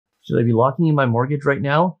Should I be locking in my mortgage right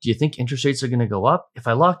now? Do you think interest rates are going to go up? If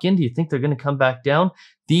I lock in, do you think they're going to come back down?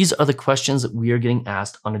 These are the questions that we are getting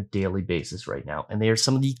asked on a daily basis right now. And they are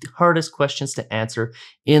some of the hardest questions to answer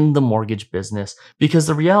in the mortgage business because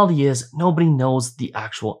the reality is nobody knows the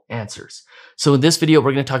actual answers. So in this video,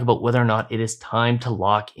 we're going to talk about whether or not it is time to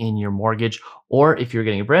lock in your mortgage, or if you're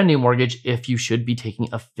getting a brand new mortgage, if you should be taking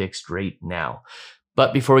a fixed rate now.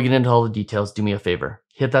 But before we get into all the details, do me a favor.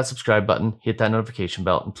 Hit that subscribe button, hit that notification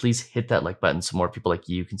bell, and please hit that like button so more people like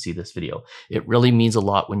you can see this video. It really means a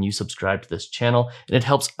lot when you subscribe to this channel, and it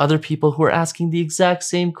helps other people who are asking the exact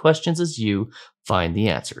same questions as you find the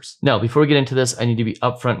answers. Now, before we get into this, I need to be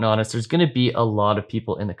upfront and honest. There's going to be a lot of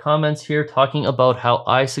people in the comments here talking about how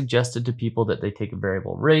I suggested to people that they take a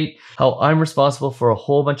variable rate, how I'm responsible for a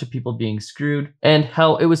whole bunch of people being screwed, and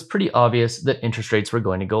how it was pretty obvious that interest rates were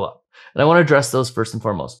going to go up. And I want to address those first and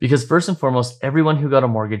foremost, because first and foremost, everyone who got a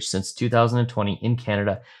mortgage since 2020 in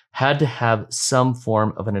Canada had to have some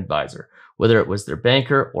form of an advisor, whether it was their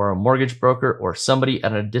banker or a mortgage broker or somebody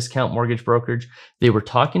at a discount mortgage brokerage. They were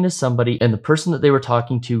talking to somebody, and the person that they were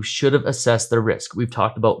talking to should have assessed their risk. We've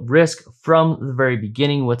talked about risk from the very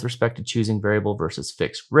beginning with respect to choosing variable versus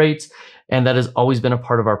fixed rates. And that has always been a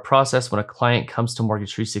part of our process when a client comes to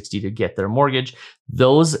Mortgage 360 to get their mortgage.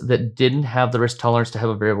 Those that didn't have the risk tolerance to have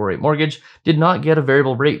a variable rate mortgage did not get a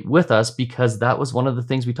variable rate with us, because that was one of the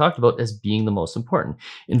things we talked about as being the most important.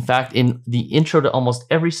 In fact, in the intro to almost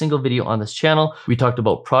every single video on this channel, we talked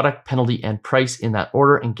about product, penalty, and price in that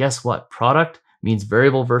order. And guess what? Product means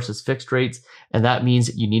variable versus fixed rates. And that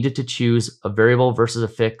means you needed to choose a variable versus a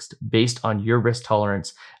fixed based on your risk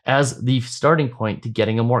tolerance as the starting point to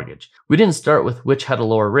getting a mortgage. We didn't start with which had a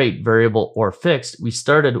lower rate, variable or fixed. We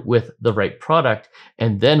started with the right product,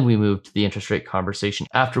 and then we moved to the interest rate conversation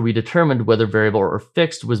after we determined whether variable or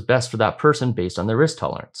fixed was best for that person based on their risk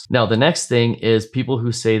tolerance. Now, the next thing is people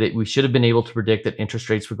who say that we should have been able to predict that interest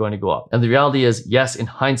rates were going to go up. And the reality is, yes, in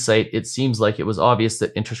hindsight, it seems like it was obvious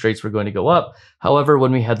that interest rates were going to go up. However,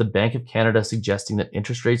 when we had the Bank of Canada suggesting that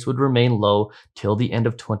interest rates would remain low till the end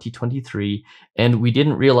of 2023, and we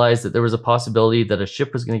didn't realize that there was a possibility that a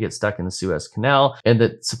ship was going to get stuck in the Suez Canal, and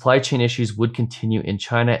that supply chain issues would continue in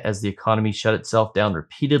China as the economy shut itself down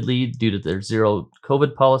repeatedly due to their zero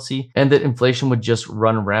COVID policy, and that inflation would just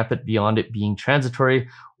run rampant beyond it being transitory.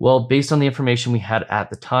 Well, based on the information we had at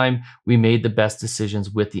the time, we made the best decisions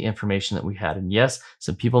with the information that we had. And yes,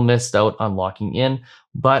 some people missed out on locking in,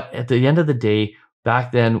 but at the end of the day,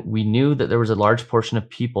 back then, we knew that there was a large portion of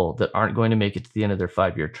people that aren't going to make it to the end of their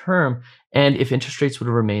 5-year term. And if interest rates would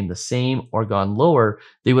have remained the same or gone lower,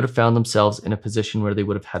 they would have found themselves in a position where they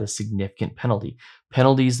would have had a significant penalty.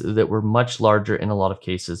 Penalties that were much larger in a lot of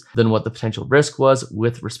cases than what the potential risk was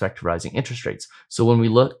with respect to rising interest rates. So when we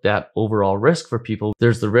looked at overall risk for people,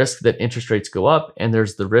 there's the risk that interest rates go up, and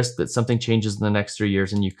there's the risk that something changes in the next 3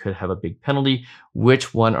 years and you could have a big penalty.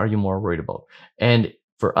 Which one are you more worried about? And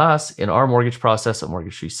for us, in our mortgage process at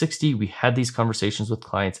Mortgage 360, we had these conversations with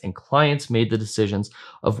clients, and clients made the decisions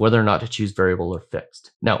of whether or not to choose variable or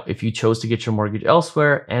fixed. Now, if you chose to get your mortgage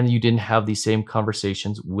elsewhere and you didn't have these same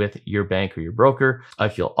conversations with your bank or your broker, I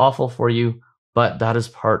feel awful for you. But that is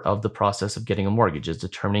part of the process of getting a mortgage, is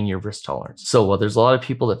determining your risk tolerance. So while there's a lot of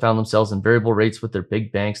people that found themselves in variable rates with their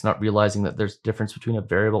big banks, not realizing that there's a difference between a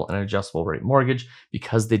variable and an adjustable rate mortgage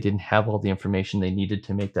because they didn't have all the information they needed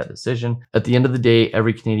to make that decision. At the end of the day,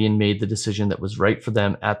 every Canadian made the decision that was right for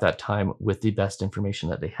them at that time with the best information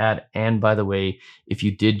that they had. And by the way, if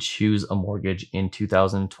you did choose a mortgage in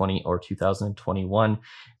 2020 or 2021,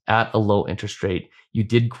 at a low interest rate, you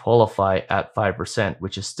did qualify at 5%,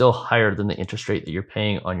 which is still higher than the interest rate that you're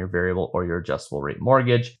paying on your variable or your adjustable rate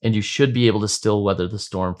mortgage. And you should be able to still weather the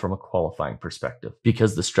storm from a qualifying perspective,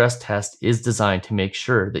 because the stress test is designed to make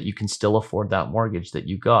sure that you can still afford that mortgage that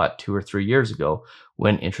you got 2 or 3 years ago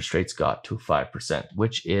when interest rates got to 5%,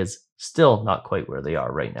 which is still not quite where they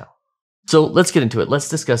are right now. So let's get into it. Let's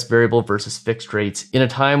discuss variable versus fixed rates in a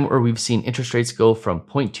time where we've seen interest rates go from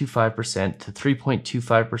 0.25% to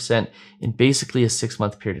 3.25% in basically a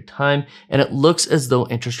 6-month period of time. And it looks as though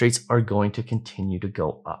interest rates are going to continue to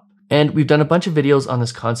go up. And we've done a bunch of videos on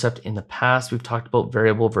this concept in the past. We've talked about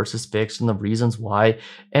variable versus fixed and the reasons why.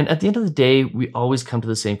 And at the end of the day, we always come to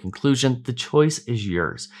the same conclusion. The choice is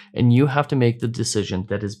yours, and you have to make the decision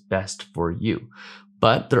that is best for you.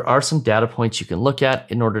 But there are some data points you can look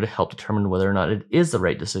at in order to help determine whether or not it is the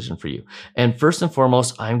right decision for you. And first and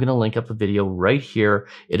foremost, I'm going to link up a video right here.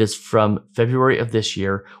 It is from February of this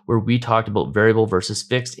year, where we talked about variable versus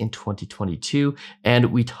fixed in 2022.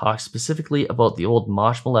 And we talked specifically about the old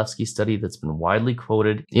Mosh-Milevsky study that's been widely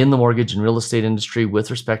quoted in the mortgage and real estate industry with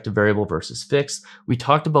respect to variable versus fixed. We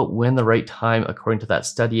talked about when the right time, according to that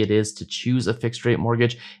study, it is to choose a fixed rate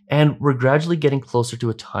mortgage. And we're gradually getting closer to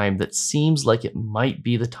a time that seems like it might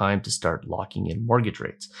be the time to start locking in mortgage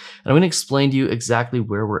rates. And I'm going to explain to you exactly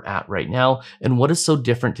where we're at right now and what is so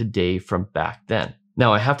different today from back then.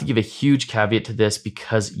 Now, I have to give a huge caveat to this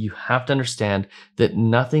because you have to understand that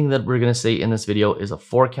nothing that we're going to say in this video is a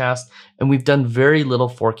forecast, and we've done very little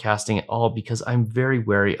forecasting at all because I'm very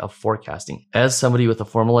wary of forecasting. As somebody with a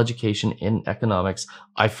formal education in economics,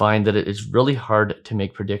 I find that it is really hard to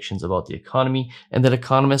make predictions about the economy, and that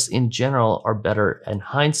economists in general are better in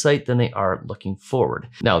hindsight than they are looking forward.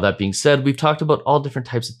 Now, that being said, we've talked about all different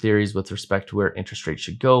types of theories with respect to where interest rates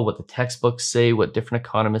should go, what the textbooks say, what different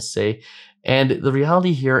economists say. And the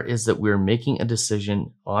reality here is that we're making a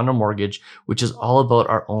decision on a mortgage, which is all about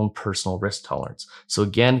our own personal risk tolerance. So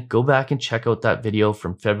again, go back and check out that video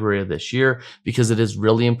from February of this year, because it is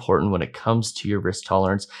really important when it comes to your risk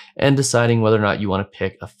tolerance and deciding whether or not you want to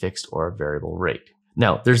pick a fixed or a variable rate.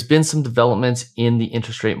 Now, there's been some developments in the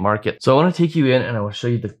interest rate market. So I want to take you in and I will show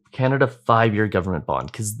you the Canada 5-year government bond,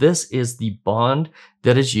 because this is the bond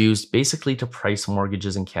that is used basically to price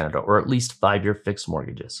mortgages in Canada, or at least 5-year fixed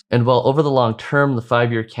mortgages. And while over the long term, the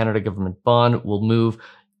 5-year Canada government bond will move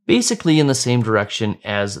basically in the same direction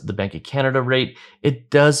as the Bank of Canada rate, it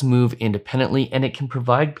does move independently, and it can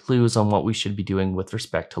provide clues on what we should be doing with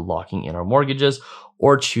respect to locking in our mortgages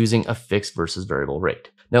or choosing a fixed versus variable rate.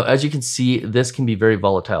 Now, as you can see, this can be very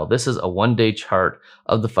volatile. This is a 1-day chart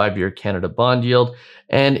of the 5-year Canada bond yield,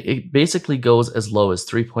 and it basically goes as low as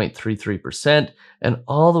 3.33% and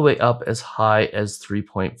all the way up as high as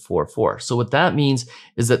 3.44. So what that means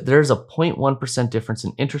is that there's a 0.1% difference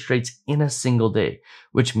in interest rates in a single day,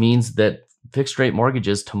 which means that fixed rate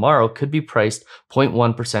mortgages tomorrow could be priced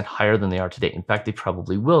 0.1% higher than they are today. In fact, they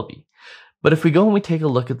probably will be. But if we go and we take a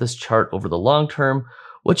look at this chart over the long term,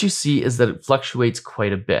 what you see is that it fluctuates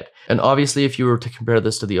quite a bit. And obviously, if you were to compare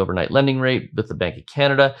this to the overnight lending rate with the Bank of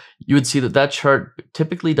Canada, you would see that that chart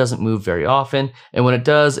typically doesn't move very often. And when it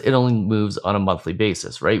does, it only moves on a monthly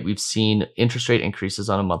basis, right? We've seen interest rate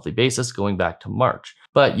increases on a monthly basis going back to March.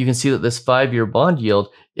 But you can see that this 5-year bond yield,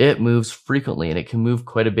 it moves frequently, and it can move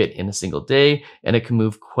quite a bit in a single day, and it can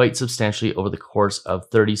move quite substantially over the course of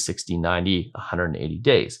 30, 60, 90, 180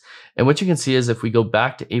 days. And what you can see is if we go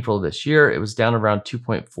back to April of this year, it was down around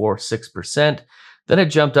 2.46%. Then it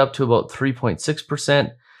jumped up to about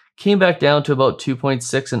 3.6%, came back down to about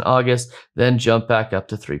 2.6 in August, then jumped back up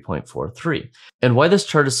to 3.43. And why this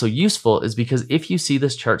chart is so useful is because if you see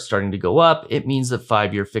this chart starting to go up, it means that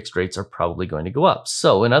 5-year fixed rates are probably going to go up.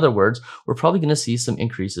 So in other words, we're probably going to see some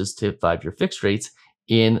increases to 5-year fixed rates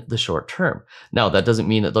in the short term. Now, that doesn't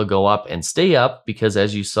mean that they'll go up and stay up, because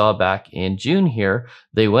as you saw back in June here,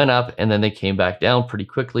 they went up and then they came back down pretty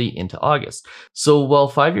quickly into August. So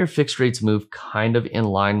while 5-year fixed rates move kind of in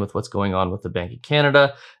line with what's going on with the Bank of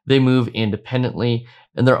Canada, they move independently,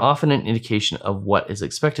 and they're often an indication of what is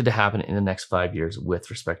expected to happen in the next 5 years with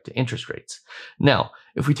respect to interest rates. Now,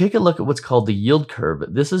 if we take a look at what's called the yield curve,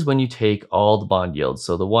 this is when you take all the bond yields.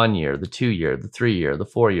 So the 1-year, the 2-year, the 3-year, the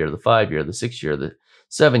 4-year, the 5-year, the 6-year, the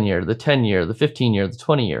 7-year, the 10-year, the 15-year, the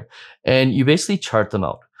 20-year, and you basically chart them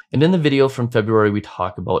out. And in the video from February, we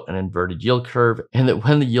talk about an inverted yield curve, and that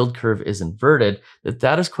when the yield curve is inverted,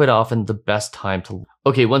 that is quite often the best time to...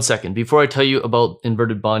 Okay, one second. Before I tell you about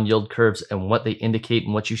inverted bond yield curves and what they indicate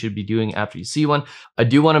and what you should be doing after you see one, I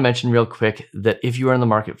do want to mention real quick that if you are in the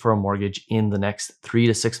market for a mortgage in the next 3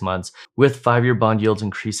 to 6 months, with 5-year bond yields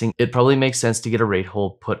increasing, it probably makes sense to get a rate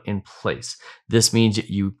hold put in place. This means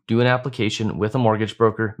you do an application with a mortgage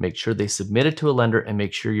broker, make sure they submit it to a lender, and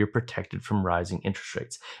make sure you're protected from rising interest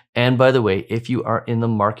rates. And by the way, if you are in the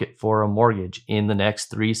market for a mortgage in the next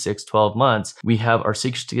 3, 6, 12 months, we have our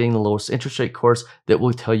Secrets to Getting the Lowest Interest Rate course that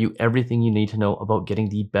will tell you everything you need to know about getting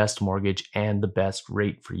the best mortgage and the best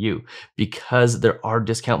rate for you, because there are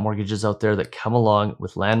discount mortgages out there that come along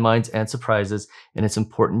with landmines and surprises, and it's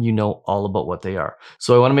important you know all about what they are.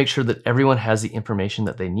 So I want to make sure that everyone has the information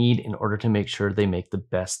that they need in order to make sure they make the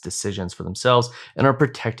best decisions for themselves and are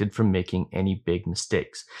protected from making any big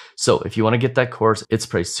mistakes. So if you want to get that course, it's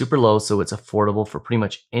priced super low, so it's affordable for pretty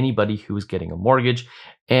much anybody who is getting a mortgage.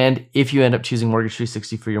 And if you end up choosing Mortgage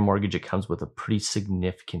 360 for your mortgage, it comes with a pretty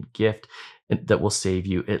significant gift. that will save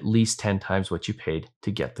you at least 10 times what you paid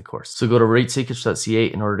to get the course. So go to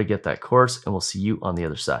ratesecrets.ca in order to get that course, and we'll see you on the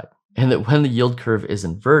other side. And that when the yield curve is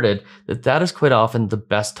inverted, that is quite often the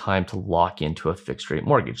best time to lock into a fixed rate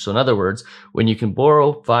mortgage. So in other words, when you can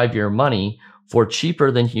borrow 5-year money for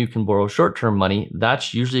cheaper than you can borrow short-term money,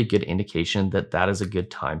 that's usually a good indication that that is a good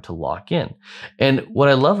time to lock in. And what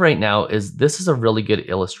I love right now is this is a really good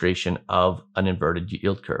illustration of an inverted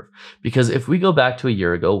yield curve. Because if we go back to a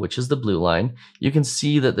year ago, which is the blue line, you can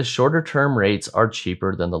see that the shorter term rates are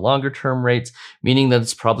cheaper than the longer term rates, meaning that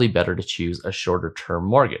it's probably better to choose a shorter term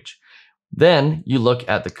mortgage. Then you look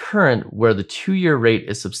at the current where the 2-year rate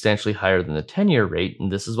is substantially higher than the 10-year rate, and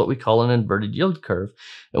this is what we call an inverted yield curve.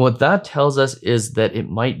 And what that tells us is that it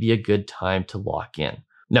might be a good time to lock in.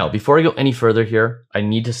 Now, before I go any further here, I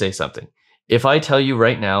need to say something. If I tell you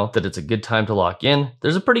right now that it's a good time to lock in,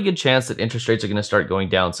 there's a pretty good chance that interest rates are going to start going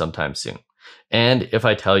down sometime soon. And if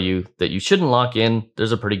I tell you that you shouldn't lock in,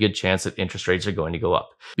 there's a pretty good chance that interest rates are going to go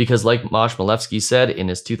up. Because like Mosh Milevsky said in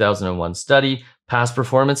his 2001 study, past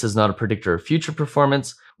performance is not a predictor of future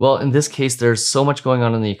performance. Well, in this case, there's so much going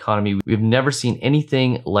on in the economy. We've never seen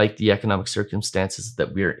anything like the economic circumstances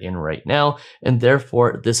that we're in right now, and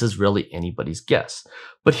therefore this is really anybody's guess.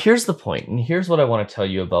 But here's the point, and here's what I want to tell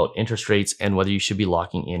you about interest rates and whether you should be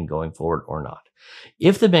locking in going forward or not.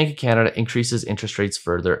 If the Bank of Canada increases interest rates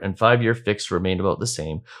further and 5-year fixed remain about the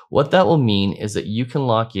same, what that will mean is that you can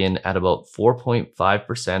lock in at about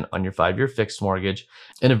 4.5% on your 5-year fixed mortgage,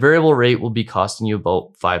 and a variable rate will be costing you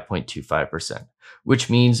about 5.25%.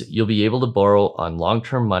 Which means you'll be able to borrow on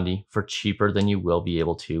long-term money for cheaper than you will be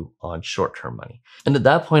able to on short-term money. And at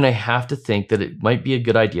that point, I have to think that it might be a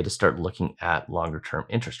good idea to start looking at longer-term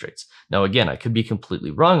interest rates. Now, again, I could be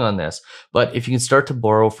completely wrong on this, but if you can start to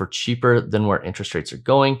borrow for cheaper than where interest rates are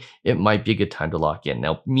going, it might be a good time to lock in.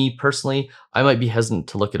 Now, me personally, I might be hesitant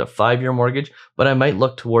to look at a 5-year mortgage, but I might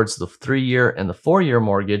look towards the 3-year and the 4-year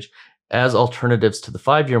mortgage as alternatives to the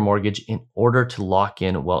 5-year mortgage in order to lock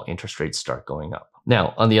in while interest rates start going up.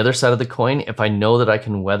 Now, on the other side of the coin, if I know that I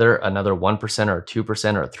can weather another 1% or a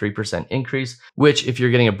 2% or a 3% increase, which if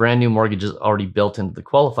you're getting a brand new mortgage is already built into the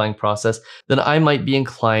qualifying process, then I might be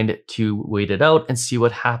inclined to wait it out and see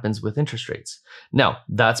what happens with interest rates. Now,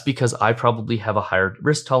 that's because I probably have a higher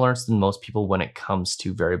risk tolerance than most people when it comes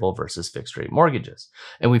to variable versus fixed rate mortgages.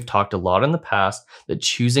 And we've talked a lot in the past that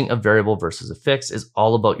choosing a variable versus a fixed is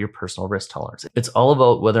all about your personal risk tolerance. It's all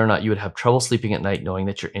about whether or not you would have trouble sleeping at night knowing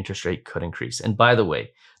that your interest rate could increase. And by the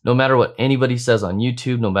way, no matter what anybody says on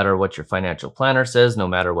YouTube, no matter what your financial planner says, no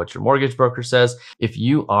matter what your mortgage broker says, if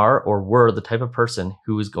you are or were the type of person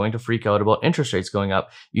who is going to freak out about interest rates going up,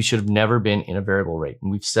 you should have never been in a variable rate. And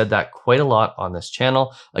we've said that quite a lot on this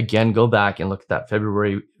channel. Again, go back and look at that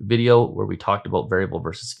February video where we talked about variable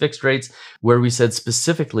versus fixed rates, where we said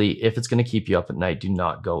specifically, if it's going to keep you up at night, do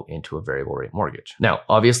not go into a variable rate mortgage. Now,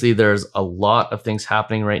 obviously, there's a lot of things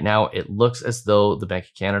happening right now. It looks as though the Bank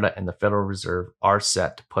of Canada and the Federal Reserve are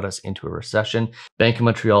set to put us into a recession. Bank of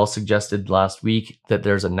Montreal suggested last week that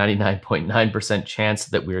there's a 99.9% chance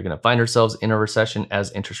that we are going to find ourselves in a recession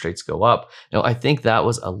as interest rates go up. Now, I think that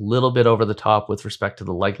was a little bit over the top with respect to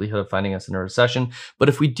the likelihood of finding us in a recession. But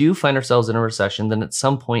if we do find ourselves in a recession, then at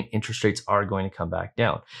some point, interest rates are going to come back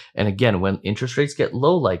down. And again, when interest rates get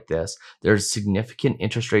low like this, there's significant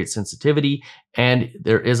interest rate sensitivity, and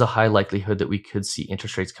there is a high likelihood that we could see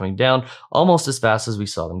interest rates coming down almost as fast as we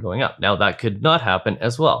saw them going up. Now, that could not happen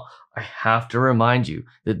as well. I have to remind you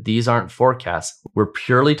that these aren't forecasts. We're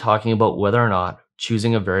purely talking about whether or not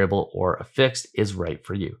choosing a variable or a fixed is right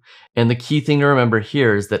for you. And the key thing to remember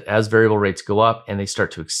here is that as variable rates go up and they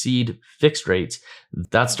start to exceed fixed rates,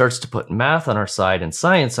 that starts to put math on our side and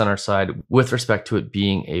science on our side with respect to it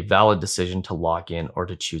being a valid decision to lock in or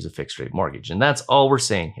to choose a fixed rate mortgage. And that's all we're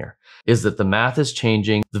saying here, is that the math is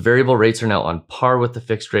changing. The variable rates are now on par with the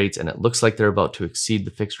fixed rates, and it looks like they're about to exceed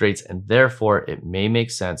the fixed rates. And therefore, it may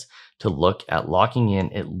make sense to look at locking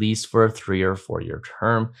in at least for a 3 or 4 year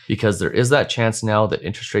term, because there is that chance now that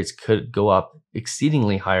interest rates could go up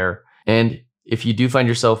exceedingly higher. And if you do find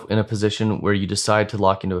yourself in a position where you decide to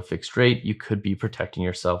lock into a fixed rate, you could be protecting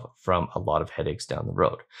yourself from a lot of headaches down the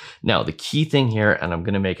road. Now, the key thing here, and I'm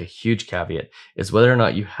going to make a huge caveat, is whether or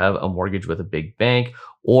not you have a mortgage with a big bank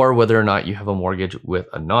or whether or not you have a mortgage with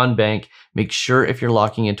a non-bank. Make sure if you're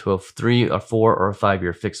locking into a 3, a 4, or a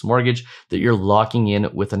 5-year fixed mortgage that you're locking in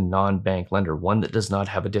with a non-bank lender, one that does not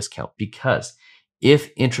have a discount, because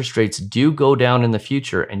if interest rates do go down in the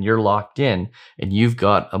future and you're locked in and you've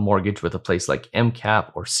got a mortgage with a place like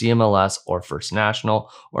MCAP or CMLS or First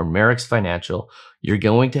National or Merrick's Financial, you're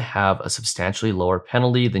going to have a substantially lower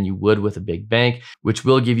penalty than you would with a big bank, which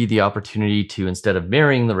will give you the opportunity to, instead of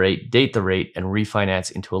marrying the rate, date the rate and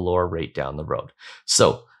refinance into a lower rate down the road.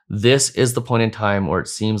 So this is the point in time where it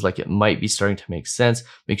seems like it might be starting to make sense.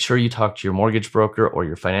 Make sure you talk to your mortgage broker or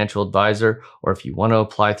your financial advisor, or if you want to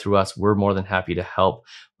apply through us, we're more than happy to help.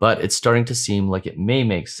 But it's starting to seem like it may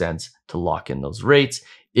make sense to lock in those rates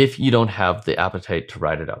if you don't have the appetite to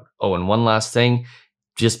ride it out. Oh, and one last thing.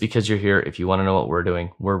 Just because you're here, if you want to know what we're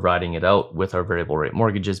doing, we're riding it out with our variable rate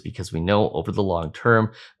mortgages because we know over the long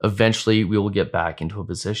term, eventually we will get back into a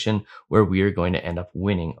position where we are going to end up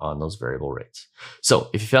winning on those variable rates. So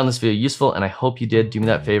if you found this video useful, and I hope you did, do me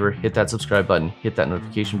that favor, hit that subscribe button, hit that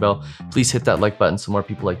notification bell. Please hit that like button so more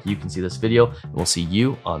people like you can see this video, and we'll see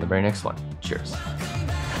you on the very next one. Cheers.